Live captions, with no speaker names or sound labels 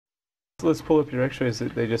Let's pull up your x-rays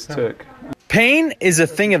that they just took. Pain is a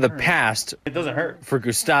thing of the past. It doesn't hurt. For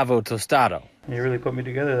Gustavo Tostado. You really put me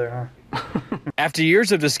together there, huh? After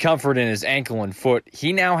years of discomfort in his ankle and foot,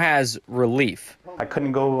 he now has relief. I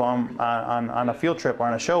couldn't go on a field trip or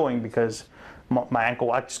on a showing because my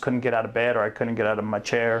ankle, I just couldn't get out of bed or I couldn't get out of my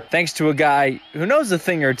chair. Thanks to a guy who knows a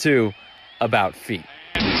thing or two about feet.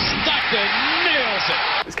 Stockton nails it.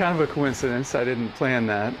 It's kind of a coincidence. I didn't plan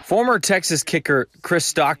that. Former Texas kicker Kris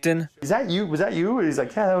Stockton. Is that you? Was that you? He's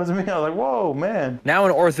like, yeah, that was me. I was like, whoa, man. Now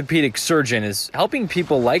an orthopedic surgeon is helping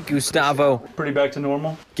people like Gustavo Pretty back to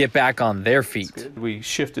normal. get back on their feet. We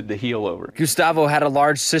shifted the heel over. Gustavo had a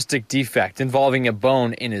large cystic defect involving a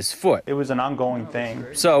bone in his foot. It was an ongoing thing.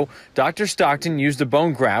 So Dr. Stockton used a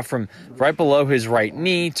bone graft from right below his right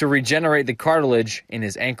knee to regenerate the cartilage in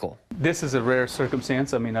his ankle. This is a rare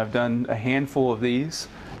circumstance. I mean, I've done a handful of these,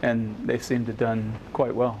 and they seem to have done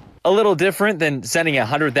quite well. A little different than sending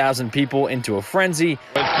 100,000 people into a frenzy.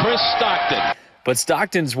 With Kris Stockton. But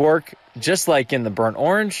Stockton's work, just like in the burnt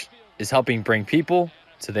orange, is helping bring people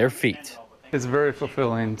to their feet. It's very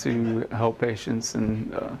fulfilling to help patients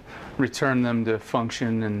and return them to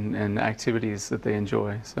function and activities that they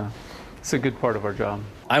enjoy. So it's a good part of our job.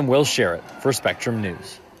 I'm Will Sherritt for Spectrum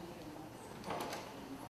News.